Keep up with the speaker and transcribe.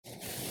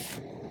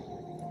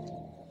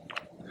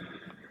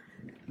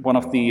one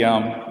of the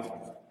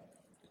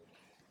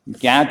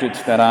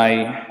gadgets that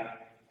I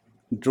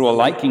drew a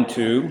liking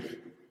to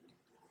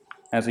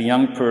as a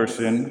young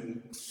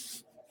person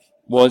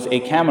was a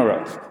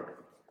camera.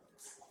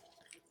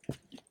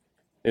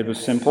 It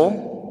was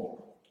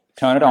simple.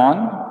 Turn it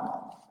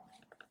on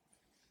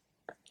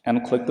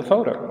and click the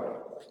photo.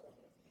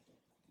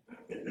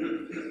 This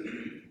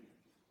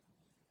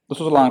was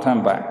a long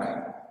time back.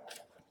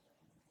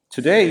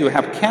 Today you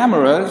have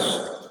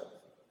cameras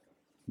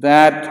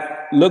that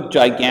look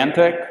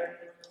gigantic,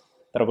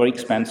 that are very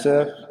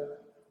expensive,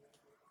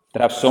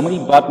 that have so many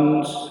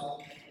buttons.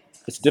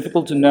 It's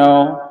difficult to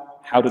know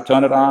how to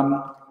turn it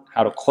on,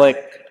 how to click,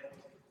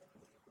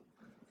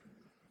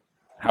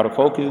 how to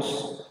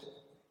focus.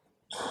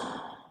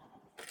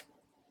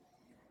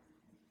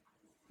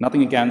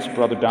 Nothing against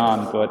Brother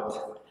Don,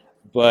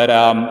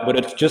 but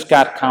it just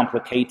got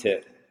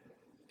complicated.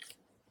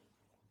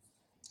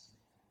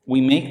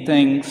 We make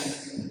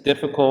things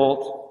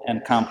difficult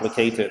and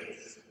complicated.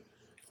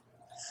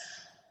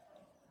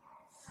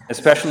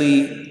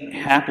 Especially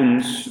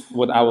happens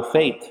with our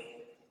faith.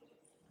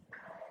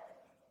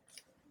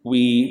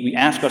 We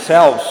ask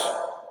ourselves,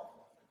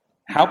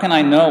 how can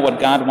I know what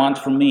God wants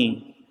from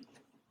me?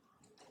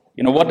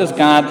 Why does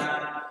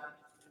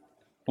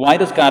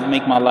God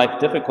make my life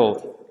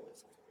difficult?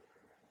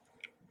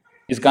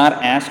 Is God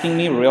asking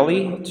me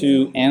really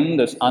to end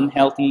this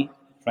unhealthy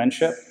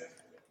friendship?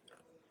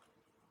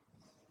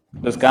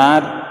 Does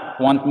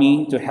God want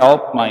me to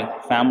help my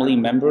family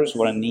members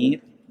who are in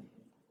need?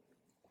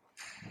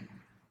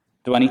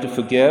 Do I need to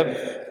forgive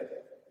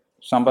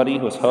somebody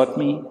who has hurt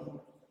me?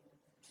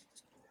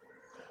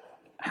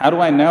 How do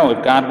I know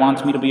if God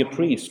wants me to be a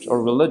priest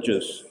or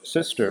religious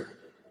sister?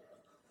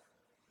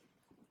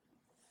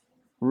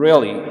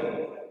 Really,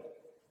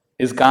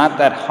 is God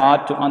that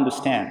hard to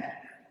understand?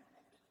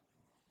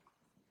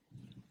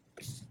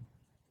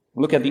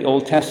 Look at the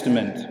Old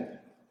Testament.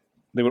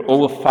 There were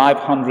over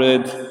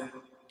 500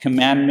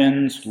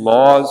 commandments,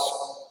 laws.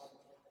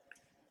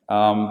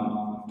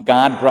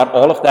 God brought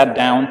all of that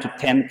down to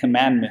 10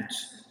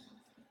 commandments.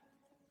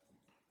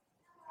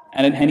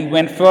 And he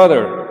went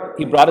further.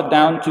 He brought it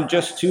down to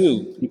just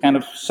 2. He kind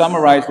of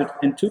summarized it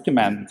in 2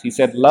 commandments. He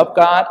said, love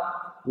God,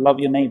 love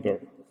your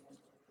neighbor.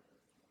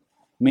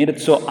 Made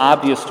it so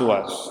obvious to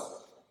us.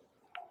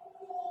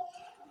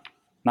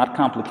 Not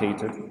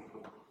complicated.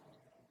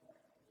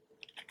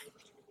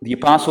 The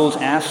apostles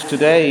ask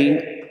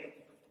today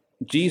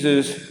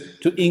Jesus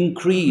to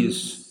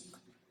increase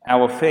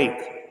our faith.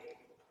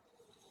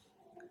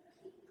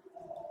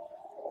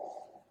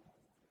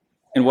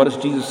 And what does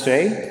Jesus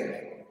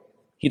say?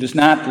 He does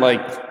not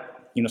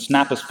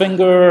snap his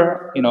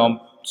finger,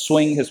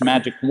 swing his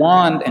magic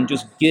wand and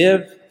just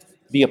give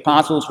the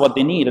apostles what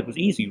they need. It was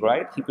easy,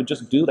 right? He could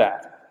just do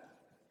that.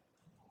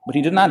 But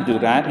he did not do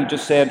that. He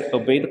just said,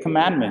 obey the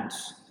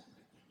commandments.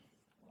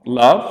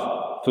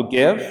 Love,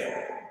 forgive.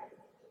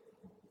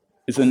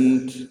 Is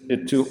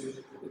it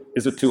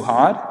too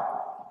hard?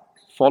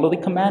 Follow the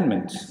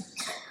commandments.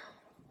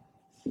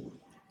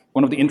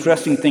 One of the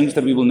interesting things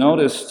that we will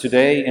notice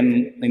today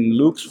in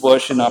Luke's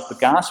version of the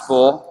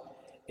gospel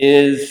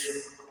is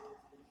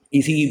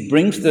he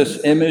brings this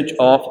image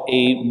of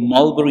a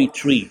mulberry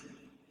tree.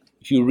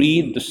 If you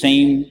read the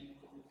same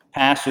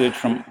passage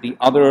from the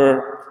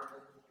other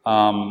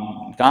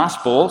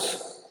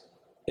gospels,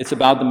 it's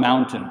about the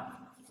mountain.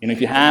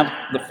 If you have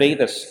the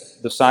faith as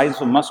the size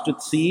of a mustard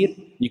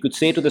seed, you could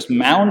say to this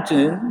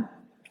mountain,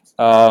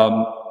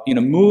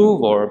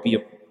 move, or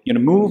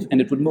move,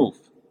 and it would move.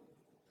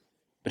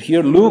 But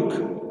here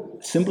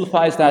Luke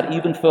simplifies that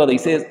even further. He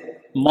says,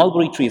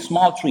 mulberry tree,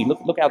 small tree,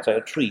 look outside,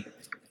 a tree.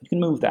 You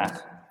can move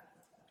that.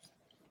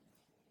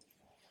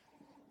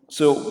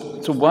 So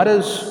what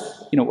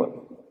is,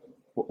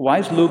 why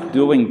is Luke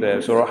doing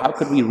this? Or how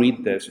could we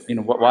read this?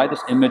 Why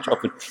this image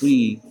of a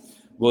tree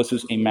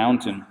versus a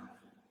mountain?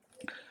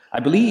 I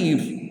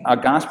believe our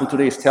gospel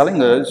today is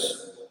telling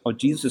us, or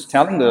Jesus is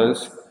telling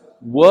us,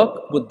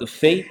 work with the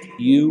faith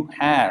you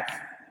have.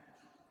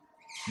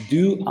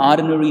 Do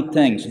ordinary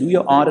things. Do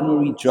your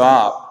ordinary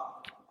job.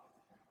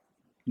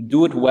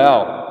 Do it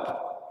well.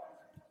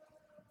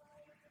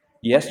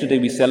 Yesterday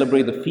we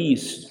celebrate the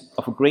feast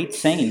of a great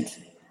saint,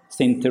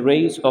 Saint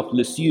Therese of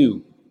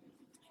Lisieux.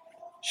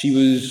 She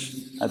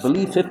was, I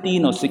believe,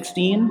 15 or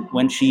 16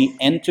 when she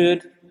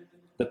entered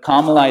the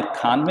Carmelite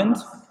convent.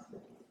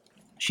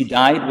 She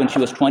died when she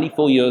was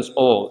 24 years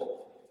old.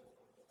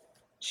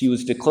 She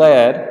was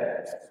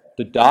declared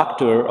the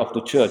doctor of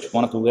the church,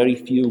 one of the very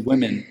few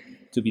women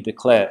to be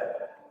declared.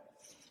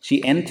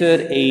 She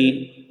entered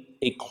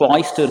a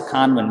cloistered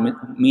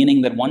convent,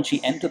 meaning that once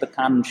she entered the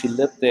convent, she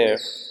lived there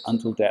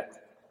until death.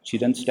 She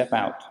didn't step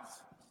out.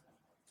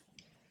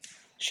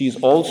 She's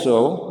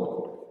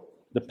also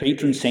the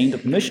patron saint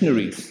of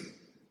missionaries.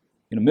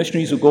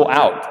 Missionaries who go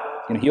out.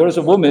 Here is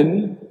a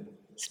woman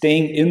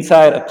staying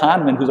inside a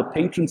convent who's a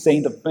patron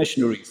saint of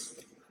missionaries.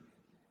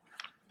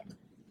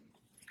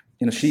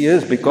 She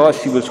is,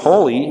 because she was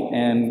holy,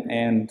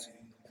 and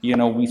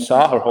we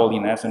saw her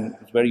holiness, and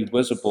it's very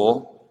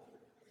visible.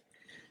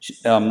 She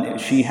said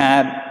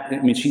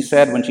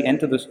when she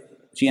entered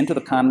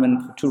the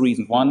convent for two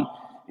reasons. One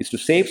is to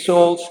save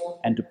souls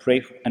and to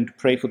pray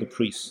for the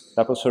priests.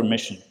 That was her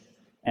mission.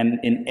 And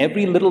in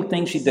every little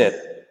thing she did,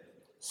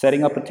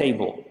 setting up a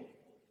table,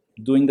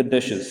 doing the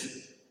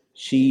dishes,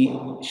 she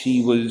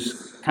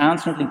was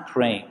constantly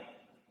praying.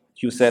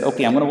 She said,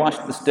 "Okay, I'm going to wash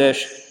this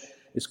dish.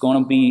 It's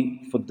going to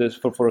be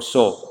for a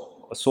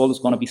soul. A soul is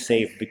going to be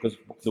saved because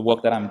of the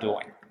work that I'm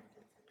doing."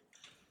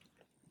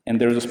 And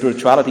there is a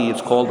spirituality,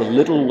 it's called the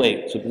little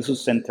way. So this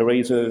is St.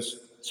 Teresa's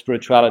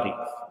spirituality,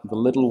 the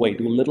little way.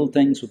 Do little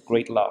things with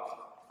great love,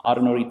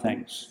 ordinary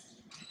things.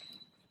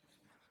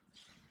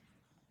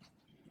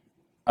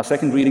 Our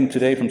second reading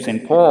today from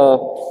St.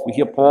 Paul, we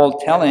hear Paul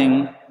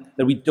telling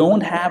that we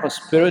don't have a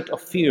spirit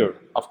of fear,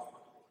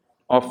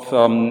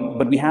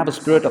 but we have a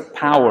spirit of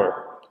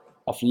power,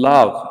 of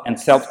love, and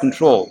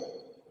self-control.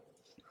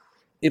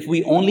 If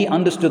we only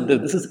understood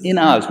that this is in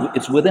us,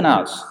 it's within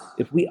us,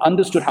 if we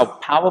understood how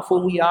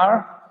powerful we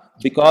are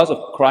because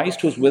of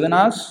Christ who is within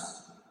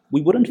us,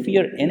 we wouldn't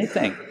fear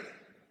anything.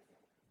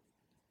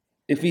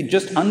 If we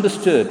just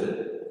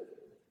understood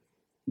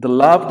the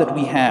love that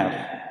we have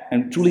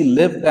and truly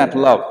live that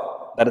love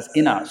that is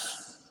in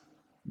us,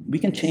 we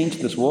can change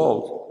this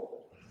world.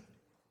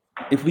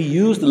 If we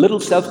use the little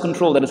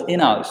self-control that is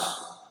in us,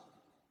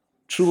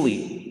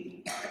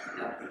 truly,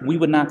 we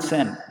would not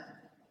sin.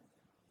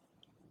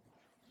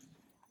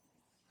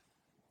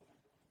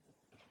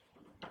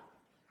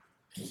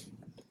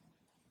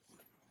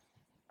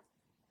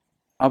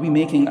 Are we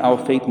making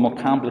our faith more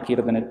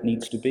complicated than it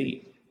needs to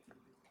be?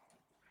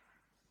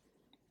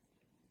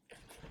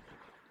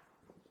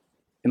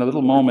 In a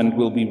little moment,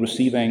 we'll be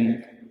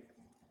receiving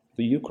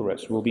the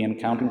Eucharist. We'll be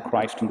encountering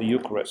Christ in the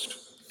Eucharist.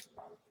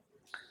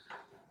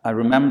 I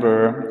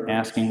remember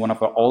asking one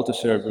of our altar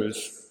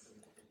servers,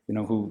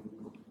 who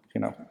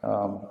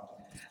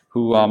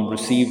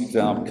received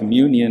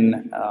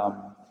communion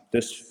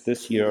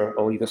this year,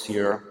 early this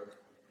year.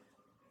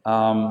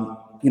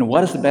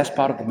 What is the best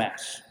part of the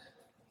Mass?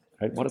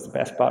 Right? What is the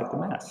best part of the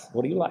Mass?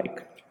 What do you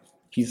like?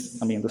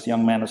 This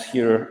young man is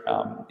here.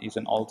 He's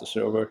an altar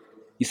server.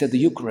 He said the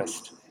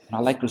Eucharist. And I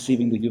like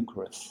receiving the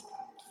Eucharist.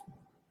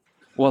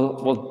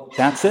 Well,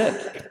 that's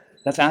it.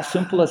 That's as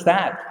simple as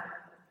that.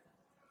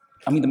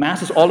 The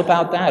Mass is all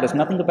about that. It's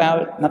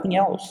nothing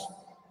else.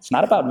 It's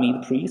not about me,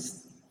 the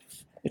priest.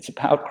 It's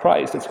about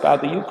Christ. It's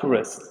about the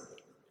Eucharist.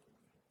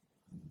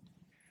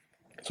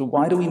 So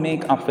why do we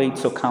make our faith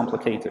so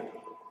complicated?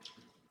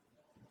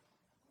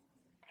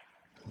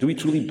 Do we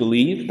truly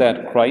believe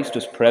that Christ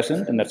is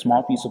present in that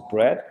small piece of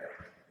bread?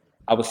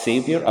 Our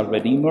Savior, our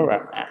Redeemer,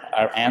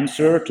 our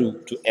answer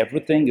to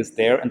everything is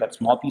there in that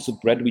small piece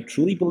of bread. Do we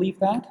truly believe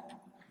that?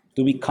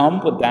 Do we come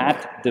with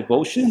that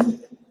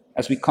devotion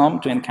as we come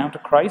to encounter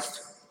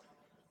Christ?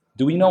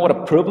 Do we know what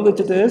a privilege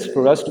it is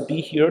for us to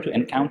be here to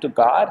encounter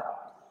God?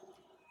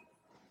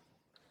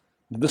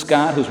 This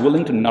God who's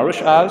willing to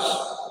nourish us,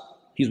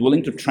 He's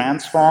willing to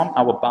transform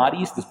our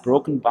bodies, these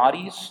broken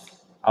bodies,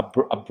 our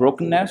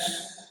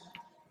brokenness,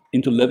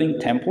 into living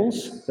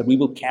temples, that we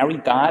will carry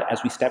God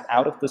as we step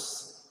out of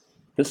this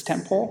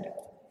temple?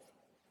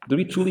 Do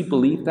we truly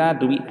believe that?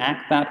 Do we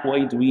act that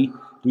way? Do we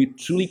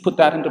truly put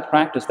that into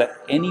practice, that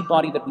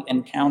anybody that we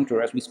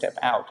encounter as we step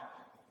out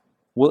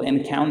will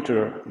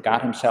encounter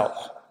God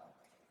Himself?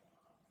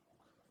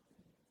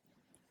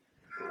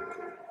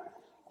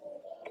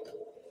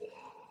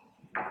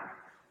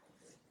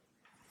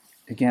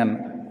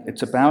 Again,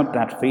 it's about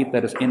that faith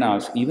that is in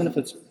us, even if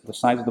it's the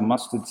size of the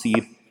mustard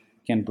seed,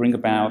 can bring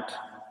about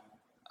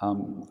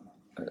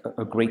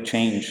a great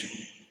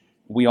change.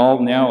 We all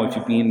know, if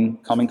you've been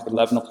coming to the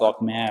 11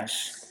 o'clock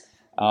Mass,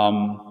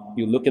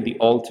 you look at the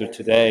altar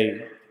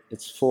today,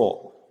 it's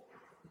full.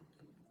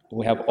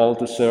 We have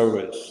altar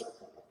servers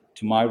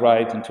to my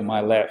right and to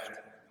my left.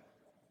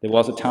 There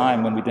was a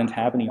time when we didn't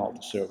have any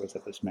altar servers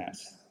at this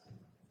Mass.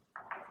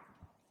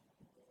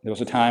 There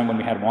was a time when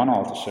we had one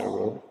altar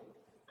server.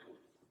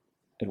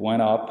 It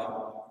went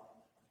up,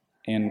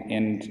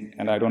 and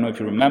I don't know if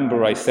you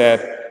remember, I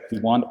said, we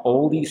want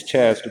all these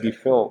chairs to be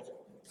filled,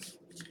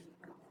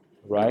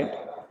 right?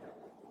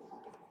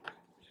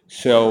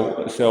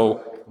 So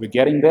we're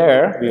getting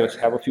there. We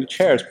have a few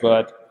chairs,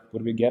 but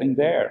we're getting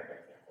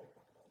there.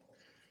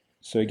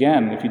 So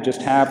again, if you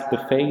just have the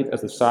faith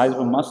as the size of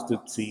a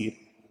mustard seed,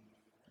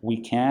 we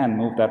can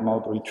move that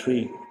mulberry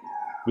tree.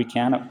 We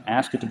can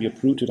ask it to be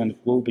uprooted, and it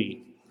will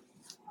be.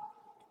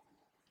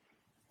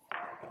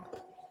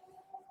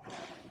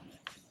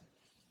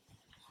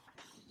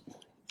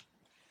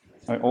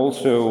 I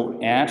also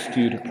asked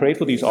you to pray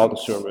for these altar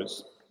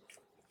servers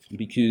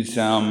because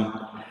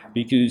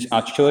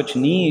our church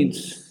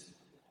needs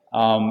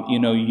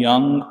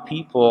young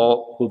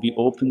people who will be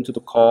open to the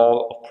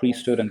call of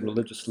priesthood and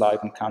religious life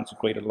and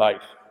consecrated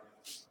life.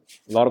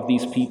 A lot of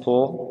these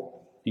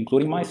people,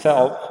 including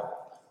myself,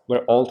 were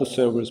altar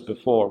servers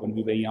before when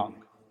we were young.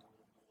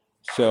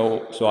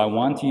 So I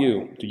want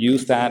you to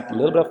use that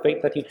little bit of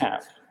faith that you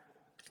have.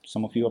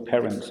 Some of you are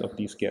parents of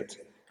these kids.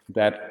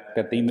 That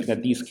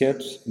these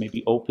kids may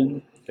be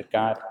open, that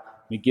God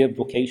we give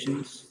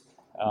vocations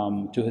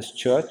to his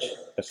church,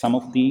 that some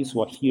of these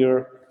who are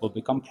here will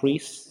become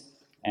priests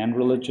and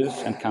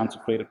religious and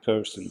consecrated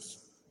persons.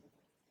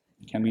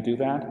 Can we do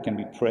that? Can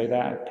we pray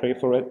that? Pray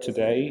for it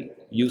today.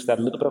 Use that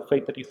little bit of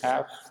faith that you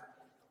have.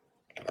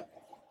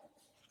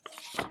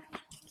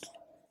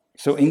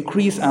 So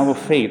increase our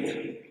faith.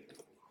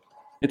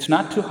 It's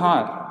not too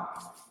hard.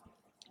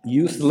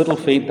 Use the little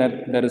faith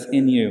that is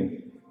in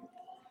you.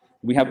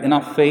 We have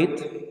enough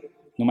faith,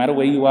 no matter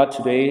where you are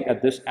today,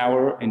 at this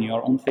hour in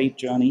your own faith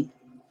journey,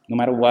 no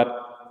matter what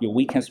your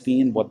week has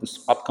been, what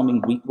this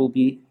upcoming week will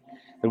be,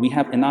 that we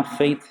have enough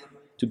faith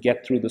to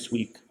get through this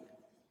week.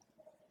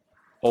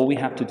 All we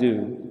have to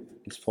do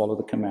is follow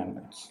the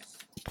commandments.